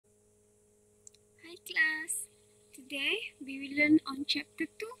Today we will learn on chapter 2,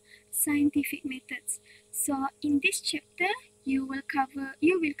 scientific methods. So in this chapter you will cover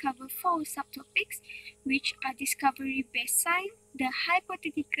four subtopics, which are discovery-based science, the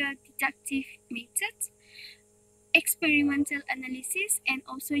hypothetical deductive methods, experimental analysis, and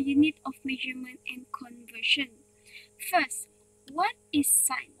also unit of measurement and conversion. First, what is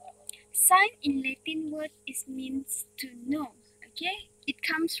science? Science in Latin word is means to know. Okay, it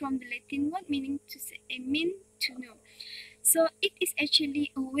comes from the Latin word meaning to know. So it is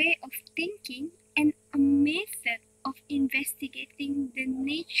actually a way of thinking and a method of investigating the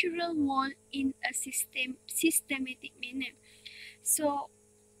natural world in a systematic manner. So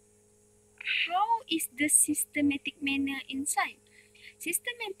how is the systematic manner in science?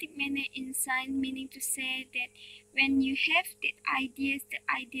 Systematic manner in science meaning to say that when you have the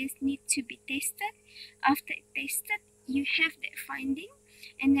ideas need to be tested. After tested, you have that finding,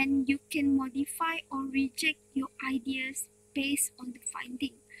 and then you can modify or reject your ideas based on the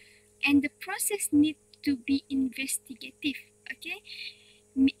finding. And the process need to be investigative. Okay,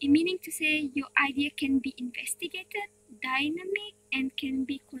 meaning to say your idea can be investigated, dynamic, and can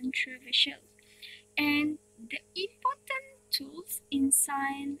be controversial. And the important tools in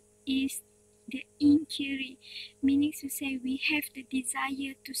science is the inquiry, meaning to say we have the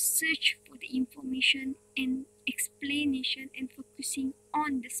desire to search for the information and explanation and focusing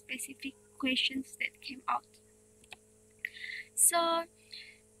on the specific questions that came out. So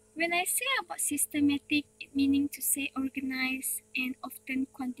when I say about systematic, it meaning to say organize and often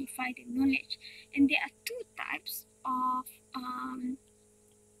quantify the knowledge. And there are two types of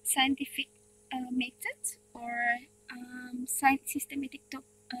scientific methods or systematic thought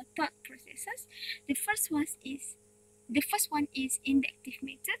processes. The first one is inductive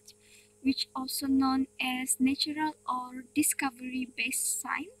method, which also known as natural or discovery-based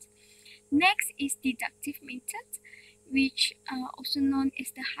science. Next is deductive method, which are also known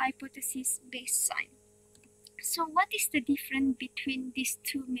as the hypothesis-based science. So what is the difference between these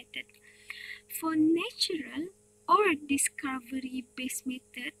two methods? For natural or discovery-based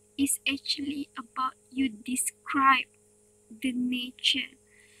method is actually about you describe the nature.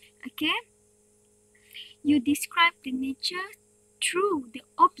 Okay? You describe the nature through the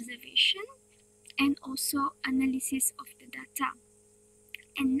observation and also analysis of the data.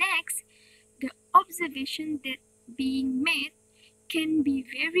 And next, the observation that being made can be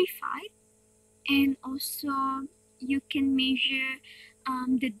verified, and also you can measure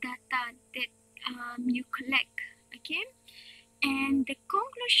the data that you collect. Okay, and the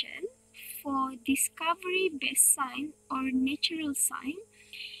conclusion for discovery-based science or natural science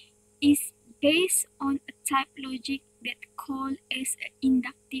is based on a type logic that called as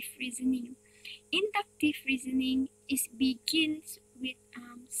inductive reasoning. Inductive reasoning begins with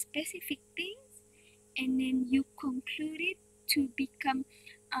specific things, and then you conclude it to become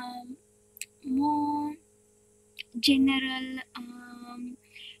more general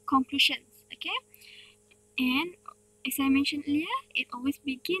conclusions. Okay, and as I mentioned earlier, it always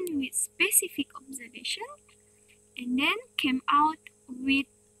begins with specific observation and then came out with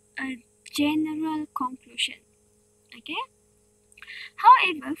a general conclusion. Okay.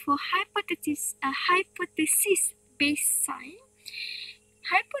 However, for hypothesis-based science,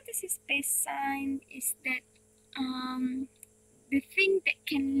 hypothesis-based science is that the thing that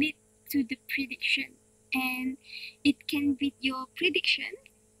can lead to the prediction, and it can be your prediction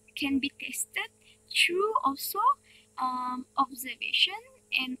can be tested through also observation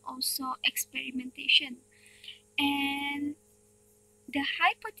and also experimentation. And the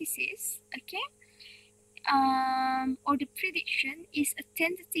hypothesis, okay, or the prediction is a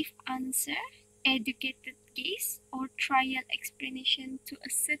tentative answer, educated guess, or trial explanation to a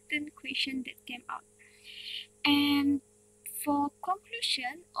certain question that came out. And for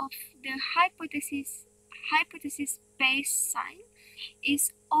conclusion of the hypothesis-based science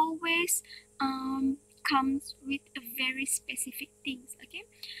is always comes with a very specific things. Okay,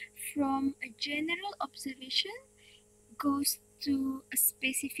 from a general observation goes to a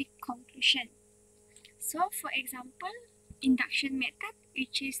specific conclusion. So for example, induction method,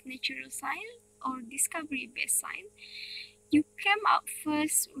 which is natural science or discovery-based science, you come out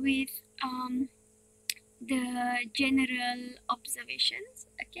first with the general observations,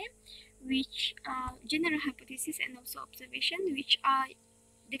 okay, which are general hypothesis and also observation, which are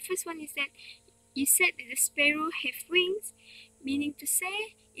the first one is that you said that the sparrow have wings, meaning to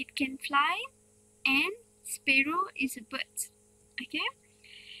say it can fly, and sparrow is a bird. Okay,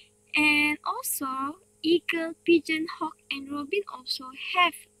 and also eagle, pigeon, hawk, and robin also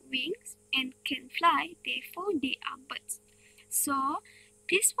have wings and can fly. Therefore, they are birds. So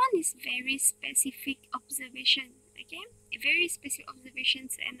this one is very specific observation. Okay, very specific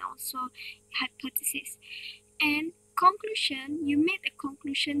observations and also hypothesis. And conclusion, you made a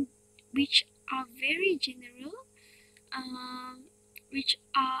conclusion which are very general, which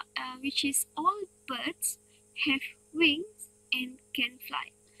is all birds have wings and can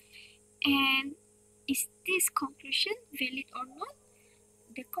fly. And is this conclusion valid or not?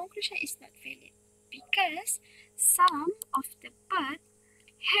 The conclusion is not valid because some of the birds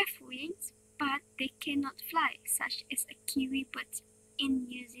have wings but they cannot fly, such as a kiwi bird in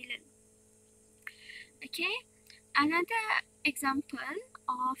New Zealand. Okay, another example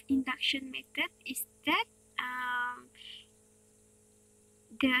of induction method is that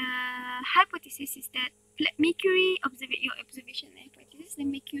the hypothesis is that Mercury, your observation hypothesis, the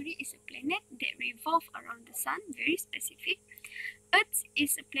Mercury is a planet that revolves around the sun, very specific. Earth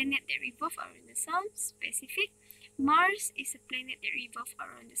is a planet that revolves around the sun, specific. Mars is a planet that revolves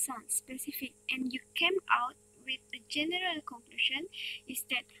around the sun, specific. And you came out with the general conclusion is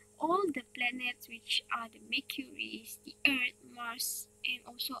that all the planets, which are the Mercury, the Earth, Mars, and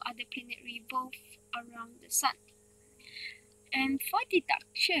also other planets, revolve around the sun. And for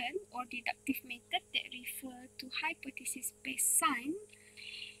deduction or deductive method that refer to hypothesis-based science,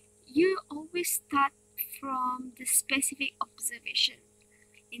 you always start from the specific observation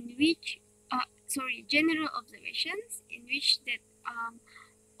in which, general observations in which that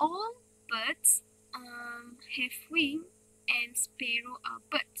all birds have wing and sparrow are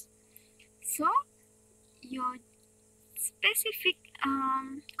birds. So your specific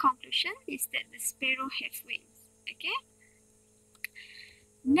conclusion is that the sparrow have wings. Okay.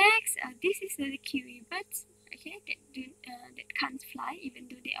 Next, this is the kiwi birds. Okay, that can't fly even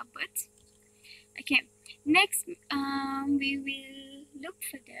though they are birds. Okay. Next, we will look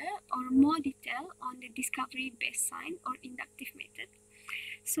further or more detail on the discovery-based science or inductive method.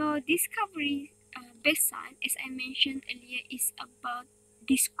 So discovery-based science, as I mentioned earlier, is about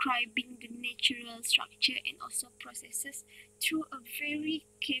describing the natural structure and also processes through a very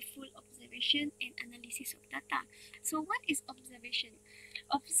careful observation and analysis of data. So what is observation?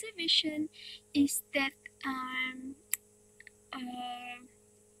 Observation is that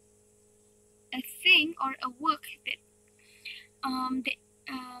a thing or a work that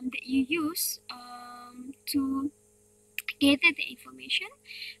you use to gather the information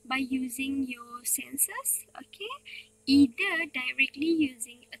by using your senses, okay, either directly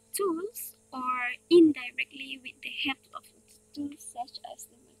using a tools or indirectly with the help of tools such as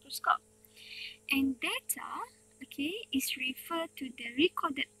the microscope. And data, okay, is referred to the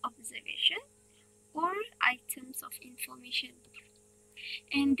recorded observation or items of information.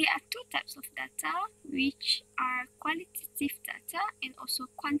 And there are two types of data, which are qualitative data and also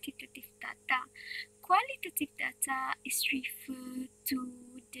quantitative data. Qualitative data is referred to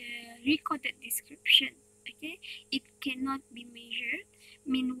the recorded description. Okay, it cannot be measured.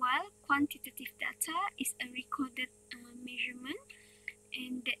 Meanwhile, quantitative data is a recorded measurement,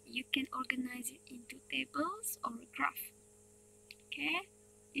 and that you can organize it into tables or graph. Okay,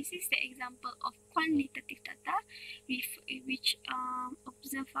 this is the example of qualitative data, which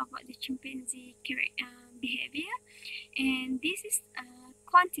observe about the chimpanzee behavior, and this is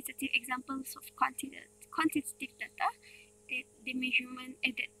quantitative examples of quantitative data that the measurement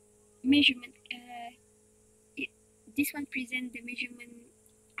this one present the measurement,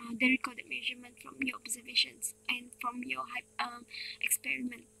 the recorded measurement from your observations and from your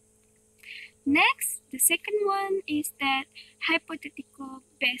experiment. Next, the second one is that hypothetical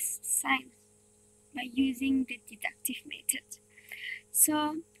based science by using the deductive method.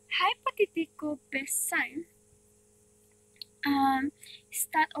 So hypothetical based science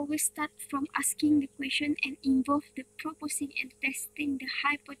always start from asking the question and involve the proposing and testing the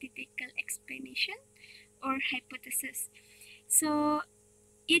hypothetical explanation or hypothesis. So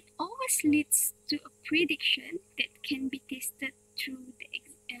it always leads to a prediction that can be tested through the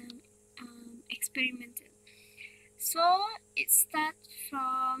experimental. So it starts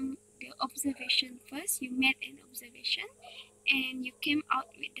from the observation first. You made an observation and you came out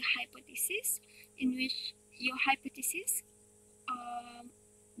with the hypothesis, in which your hypothesis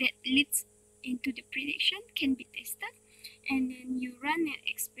that leads into the prediction can be tested, and then you run an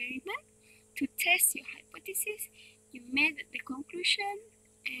experiment to test your hypothesis. You made the conclusion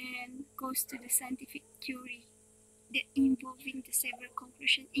and goes to the scientific theory that involving the several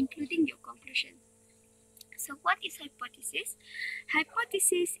conclusions, including your conclusion. So what is hypothesis?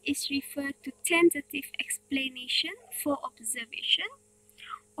 Hypothesis is referred to tentative explanation for observation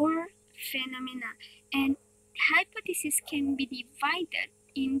or phenomena, and hypothesis can be divided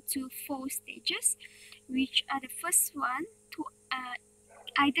into 4 stages, which are the first one to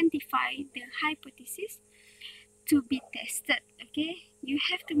identify the hypothesis, to be tested. Okay, you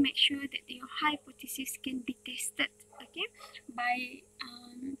have to make sure that your hypothesis can be tested. Okay, by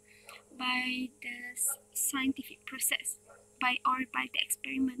the scientific process, by the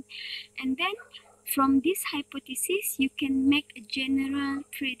experiment, and then from this hypothesis you can make a general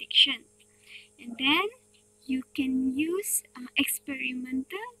prediction, and then you can use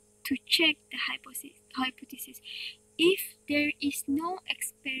experimental to check the hypothesis. If there is no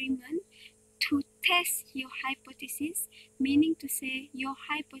experiment to test your hypothesis, meaning to say your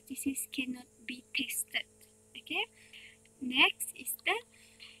hypothesis cannot be tested. Okay, next is that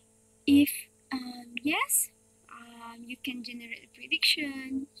if yes, you can generate a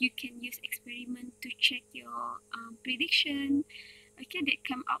prediction, you can use experiment to check your prediction, okay, that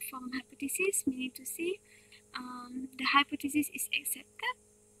come out from hypothesis, meaning to say the hypothesis is accepted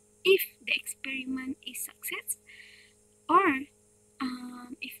if the experiment is success, or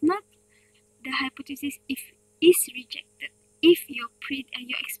if not, the hypothesis if is rejected if your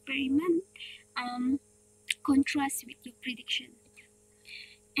experiment contrasts with your prediction.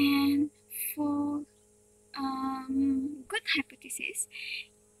 And for good hypothesis,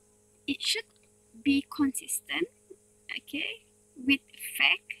 it should be consistent, okay, with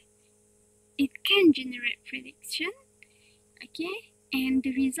fact. It can generate prediction, okay, and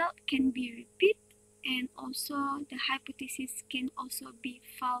the result can be repeat, and also the hypothesis can also be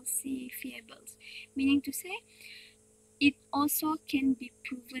falsifiable, meaning to say it also can be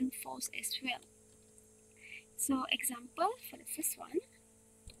proven false as well. So example for the first one,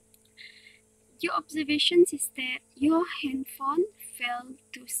 your observations is that your handphone failed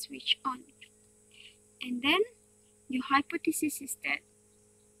to switch on, and then your hypothesis is that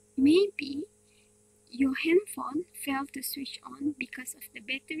maybe your handphone failed to switch on because of the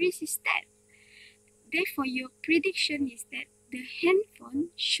battery is dead. Therefore, your prediction is that the handphone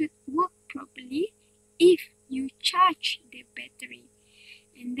should work properly if you charge the battery.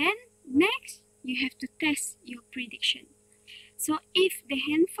 And then next, you have to test your prediction. So if the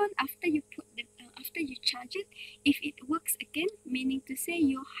handphone after you charge it, if it works again, meaning to say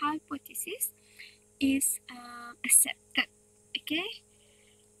your hypothesis is accepted. Okay.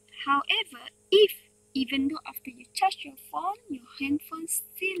 However, if even though after you charge your phone, your handphone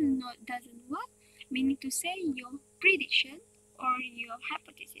still doesn't work, meaning to say your prediction or your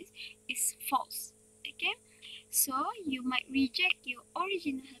hypothesis is false. Okay, so you might reject your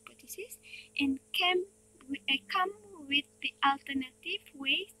original hypothesis and come with the alternative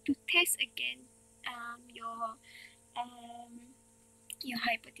way to test again your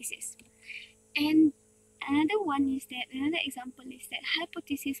hypothesis. And another example is that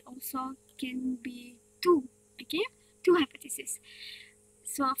hypothesis also can be two. Okay, two hypotheses.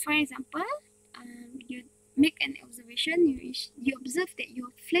 So for example, you make an observation, you observe that your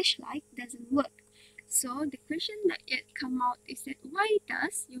flashlight doesn't work. So the question that yet come out is that why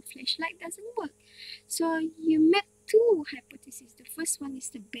does your flashlight doesn't work? So you make two hypotheses. The first one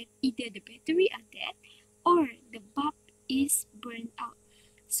is either the battery are dead or the bulb is burned out.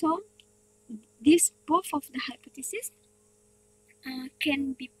 So both of the hypotheses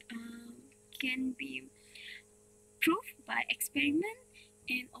can be proved by experiment,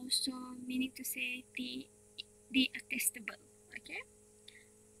 and also meaning to say they are testable. Okay,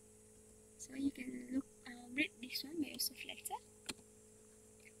 so you can read this one by yourself later.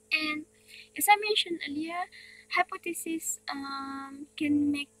 And as I mentioned earlier, hypothesis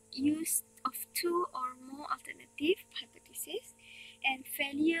can make use of two or more alternative hypotheses, and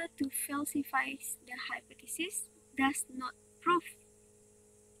failure to falsify the hypothesis does not prove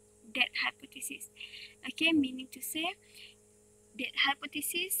that hypothesis. Okay, meaning to say that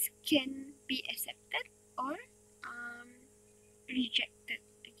hypothesis can be accepted or rejected.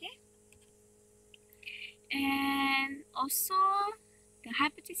 Okay, and also the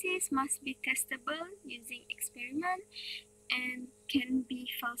hypothesis must be testable using experiment and can be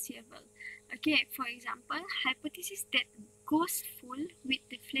falsifiable. Okay, for example, hypothesis that goes full with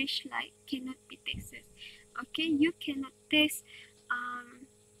the flashlight cannot be tested. Okay, you cannot test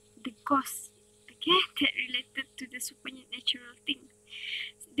the ghost, okay, that related to the supernatural thing.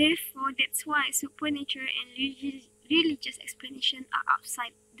 Therefore, that's why supernatural and religious explanation are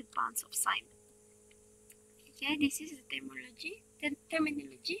outside the bounds of science. Okay, this is the terminology that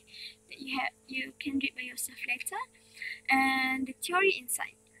you can read by yourself later, and the theory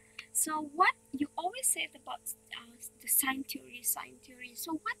inside. So what you always said about the sign theory.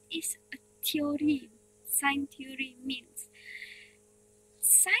 So what is a theory? Sign theory means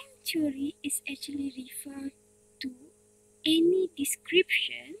sign theory is actually referred to any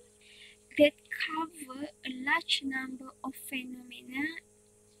description that cover a large number of phenomena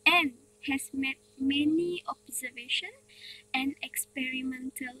and has made many observation and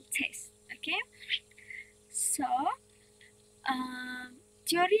experimental tests. Okay, so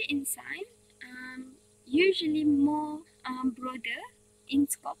theory in science usually more broader in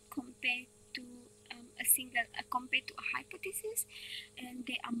scope compared to compared to a hypothesis, and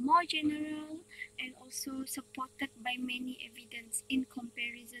they are more general and also supported by many evidence in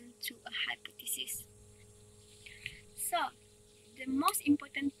comparison to a hypothesis. So the most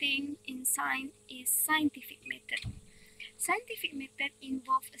important thing in science is scientific method. Scientific method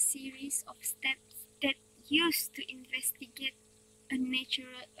involve a series of steps that used to investigate a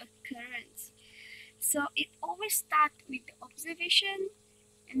natural occurrence. So it always starts with the observation,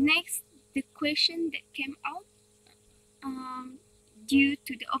 and next the question that came out due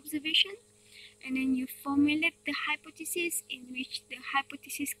to the observation, and then you formulate the hypothesis, in which the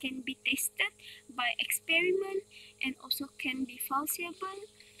hypothesis can be tested by experiment and also can be falsifiable.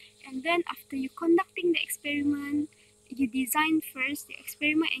 And then after you conducting the experiment, you design first the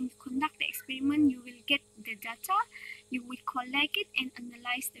experiment and you conduct the experiment, you will get the data, you will collect it and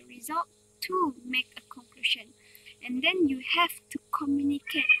analyze the result to make a conclusion, and then you have to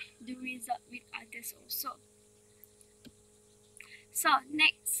communicate the result with others also. So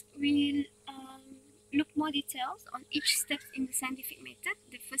next we'll look more details on each step in the scientific method.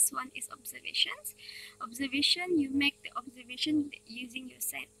 The first one is observations. Observation, you make the observation using your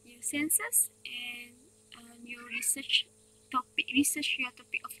senses, and you research your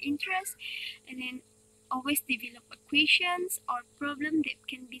topic of interest, and then always develop equations or problem that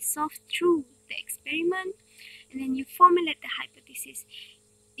can be solved through the experiment, and then you formulate the hypothesis,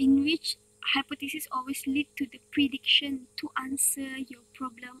 in which hypothesis always lead to the prediction to answer your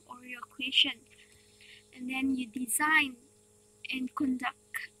problem or your question, and then you design and conduct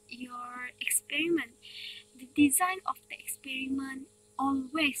your experiment. The design of the experiment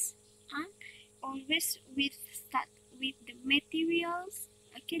always always with start with the materials,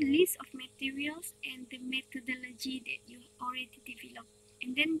 okay, list of materials and the methodology that you already developed,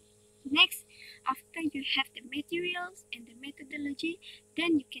 and then next, after you have the materials and the methodology,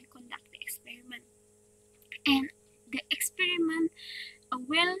 then you can conduct the experiment. And the experiment, a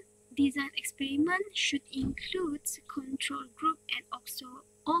well-designed experiment should include control group and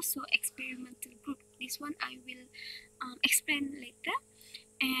also experimental group. This one I will explain later.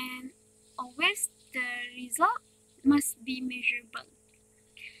 And always the result must be measurable.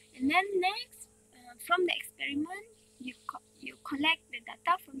 And then next, from the experiment, you collect the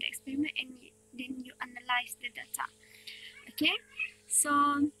data from the experiment, and then you analyze the data. Okay,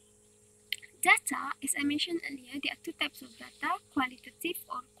 so data, as I mentioned earlier, there are two types of data: qualitative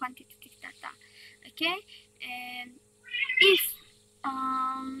or quantitative data. Okay, and if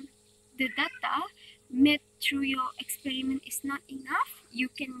the data made through your experiment is not enough, you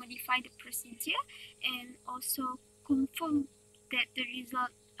can modify the procedure and also confirm that the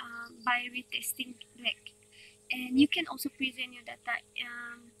result by retesting back. And you can also present your data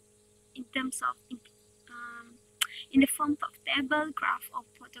in terms of in the form of table, graph, or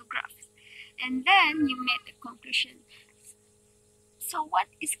photographs. And then you make the conclusion. So what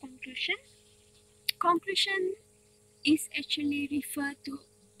is conclusion? Conclusion is actually referred to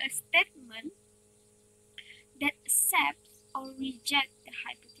a statement that accepts or rejects the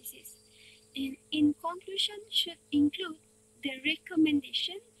hypothesis. And in conclusion should include the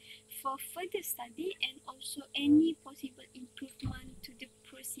recommendation for further study and also any possible improvement to the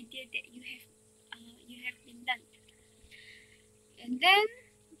procedure that you have been done. And then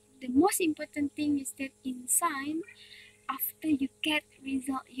the most important thing is that in science, after you get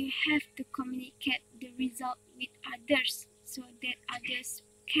result, you have to communicate the result with others so that others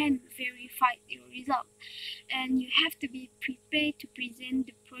can verify your result. And you have to be prepared to present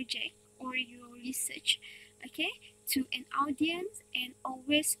the project or your research, okay, to an audience, and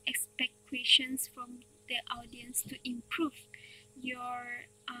always expect questions from the audience to improve your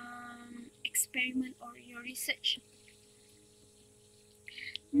experiment or your research.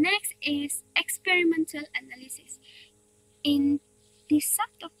 Next is experimental analysis. In this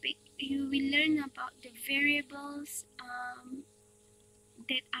subtopic, you will learn about the variables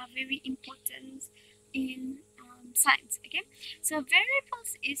that are very important in science. Okay, so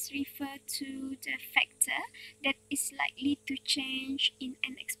variables is referred to the factor that is likely to change in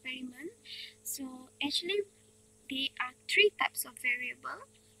an experiment. So actually, there are three types of variable: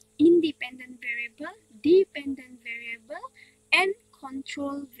 independent variable, dependent variable, and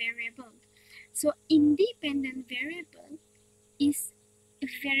control variable. So independent variable is a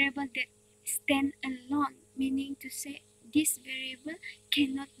variable that stand alone, meaning to say this variable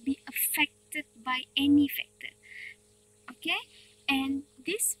cannot be affected by any factor. Okay, and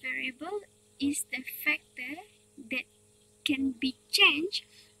this variable is the factor that can be changed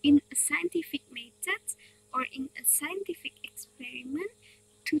in a scientific method or in a scientific experiment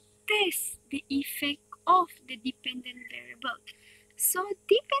to test the effect of the dependent variable. So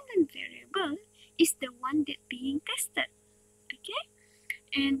dependent variable is the one that being tested, okay?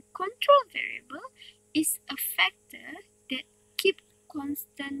 And control variable is a factor that keep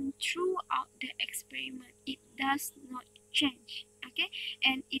constant throughout the experiment. It does not change, okay?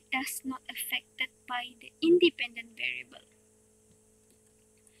 And it does not affected by the independent variable.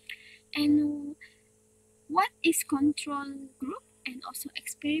 And what is control group and also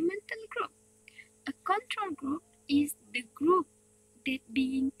experimental group? A control group is the group that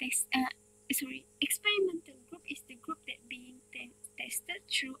being experimental group is the group that being tested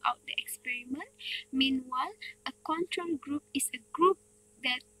throughout the experiment. Meanwhile, a control group is a group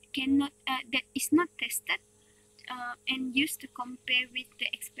that that is not tested and used to compare with the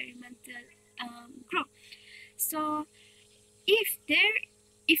experimental group. So if the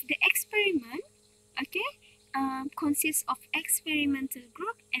experiment, okay, consists of experimental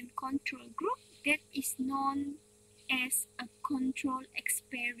group and control group, that is known as a control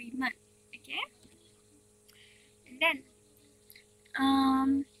experiment, okay. And then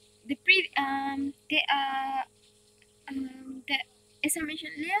they are the as I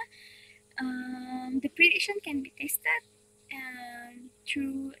mentioned earlier, the prediction can be tested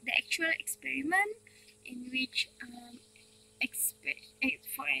through the actual experiment in which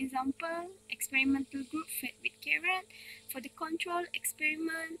for example, experimental group fed with carrot. For the control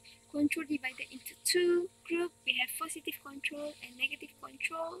experiment, control divided into two groups. We have positive control and negative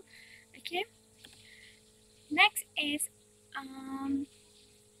control. Okay. Next is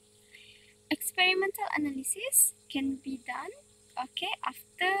experimental analysis can be done, okay,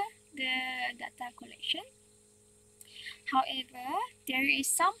 after the data collection. However, there are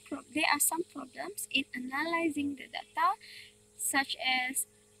some problems in analyzing the data, such as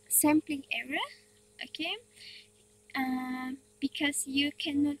sampling error, okay, because you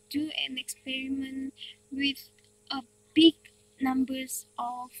cannot do an experiment with a big numbers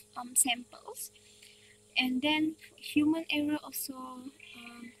of samples, and then human error also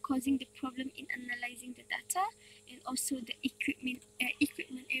causing the problem in analyzing the data, and also the equipment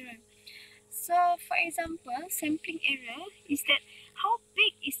error. So, for example, sampling error is that how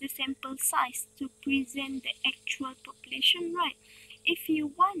big is the sample size to present the actual population, right? If you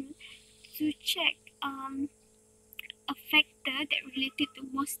want to check a factor that related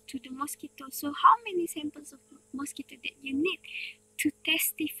to the mosquito, so how many samples of mosquito that you need to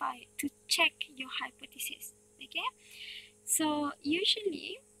testify, to check your hypothesis, okay? So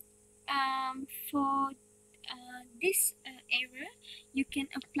usually for this error, you can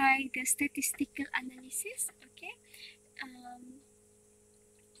apply the statistical analysis, okay?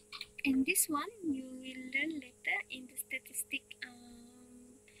 And this one you will learn later in the statistic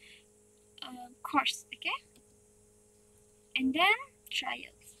course, okay? And then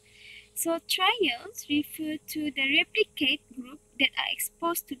trials. So trials refer to the replicate group that are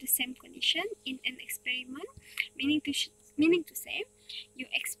exposed to the same condition in an experiment, meaning to say your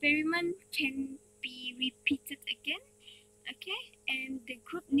experiment can be repeated again, okay, and the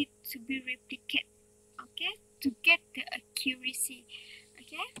group need to be replicated, okay, to get the accuracy,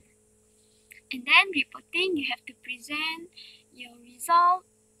 okay. And then reporting, you have to present your result,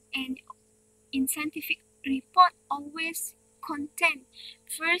 and in scientific report always content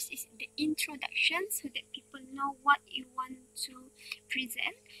first is the introduction, so that people know what you want to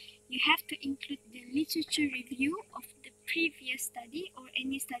present. You have to include the literature review of the previous study or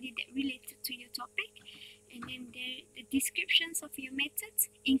any study that related to your topic, and then the descriptions of your methods,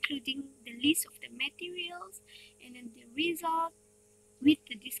 including the list of the materials, and then the result with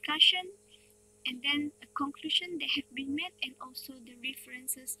the discussion, and then a conclusion that have been made, and also the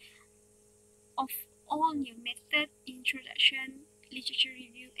references of all your method, introduction, literature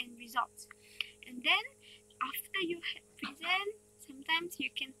review, and results. And then after you have present, sometimes you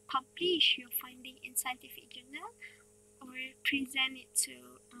can publish your finding in scientific journal or present it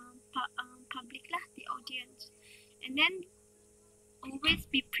to public lah, the audience. And then always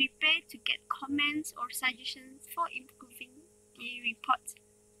be prepared to get comments or suggestions for improving the report.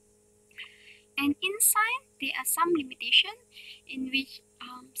 And in science, there are some limitations in which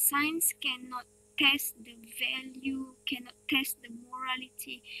science cannot test the value, cannot test the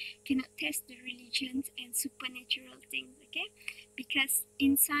morality, cannot test the religions and supernatural things, okay? Because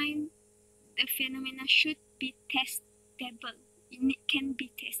in science, the phenomena should be testable. It can be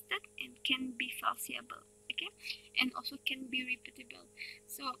tested and can be falsifiable, okay? And also can be repeatable.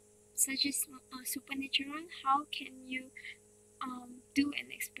 So, such as supernatural, how can you do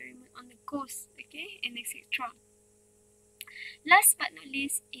an experiment on the ghost, okay, and etc. Last but not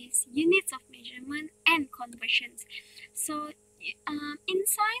least is units of measurement and conversions. So in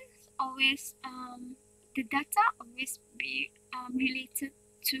science, always the data always be related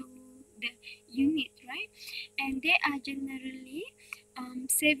to the unit, right? And there are generally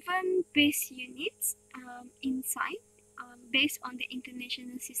 7 base units in science based on the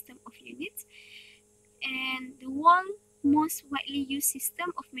International System of Units, and the one most widely used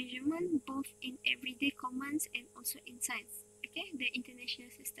system of measurement both in everyday commons and also in science, okay, the International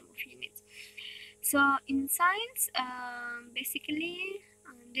System of Units. So in science, basically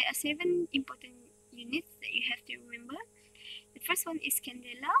there are 7 important units that you have to remember. The first one is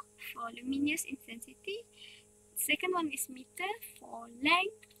candela for luminous intensity. Second one is meter for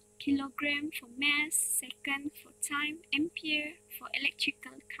length, kilogram for mass, second for time, ampere for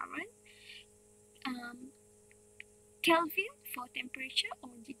electrical current, um, Kelvin for temperature or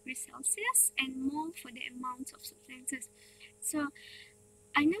degrees Celsius, and mole for the amount of substances. So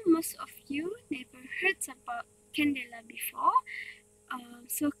I know most of you never heard about candela before.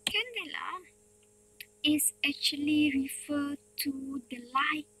 So candela is actually refer to the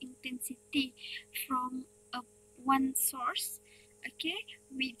light intensity from one source, okay,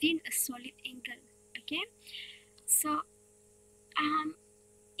 within a solid angle, okay. So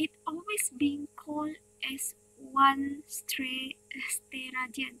it always being called as one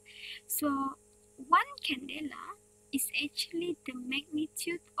steradian. So one candela is actually the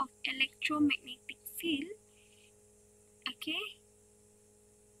magnitude of electromagnetic field, okay,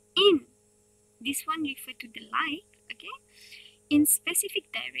 in this one refer to the light, okay, in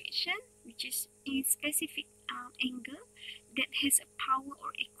specific direction, which is in specific angle that has a power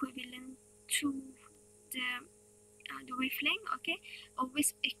or equivalent to the wavelength, okay,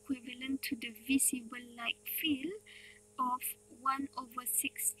 always equivalent to the visible light field of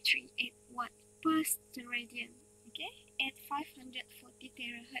 1/638 watt per steradian, okay, at 540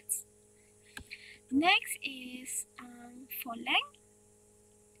 terahertz. Next is for length.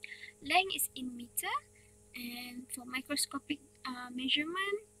 Length is in meter, and for microscopic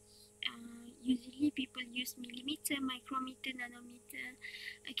measurement, usually people use millimeter, micrometer, nanometer,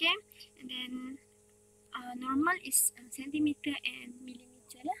 okay, and then normal is centimeter and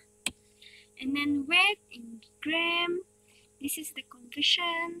millimeter lah. And then weight in gram. This is the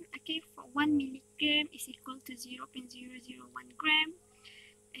conversion, okay, for 1 milligram is equal to 0.001 gram.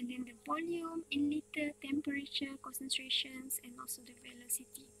 And then the volume in liter, temperature, concentrations, and also the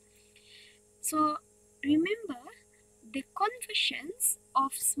velocity. So remember, the conversions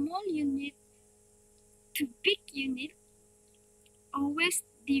of small unit to big unit always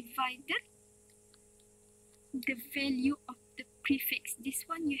divided the value of the prefix. This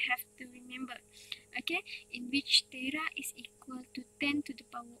one you have to remember, okay, in which tera is equal to 10 to the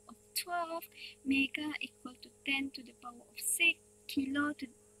power of 12, mega equal to 10 to the power of 6, kilo to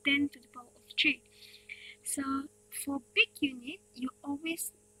 10 to the power of 3. So for big unit, you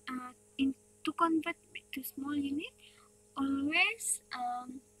always to convert to small unit, always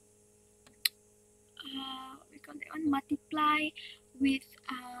we call that one multiply with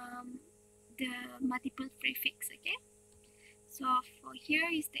the multiple prefix, okay. So for here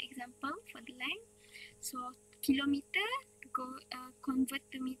is the example for the length. So kilometer convert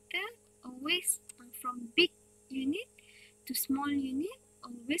to meter, always from big unit to small unit,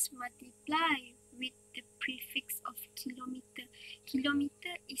 always multiply with the prefix of kilometer.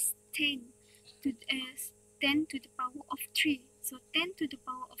 Kilometer is 10 to 10 to the power of 3. So 10 to the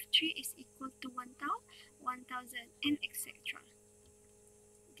power of 3 is equal to 1000 and etc.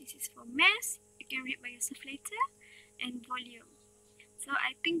 This is for mass. You can read by yourself later. And volume. So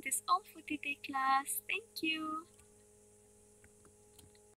I think that's all for today, class. Thank you.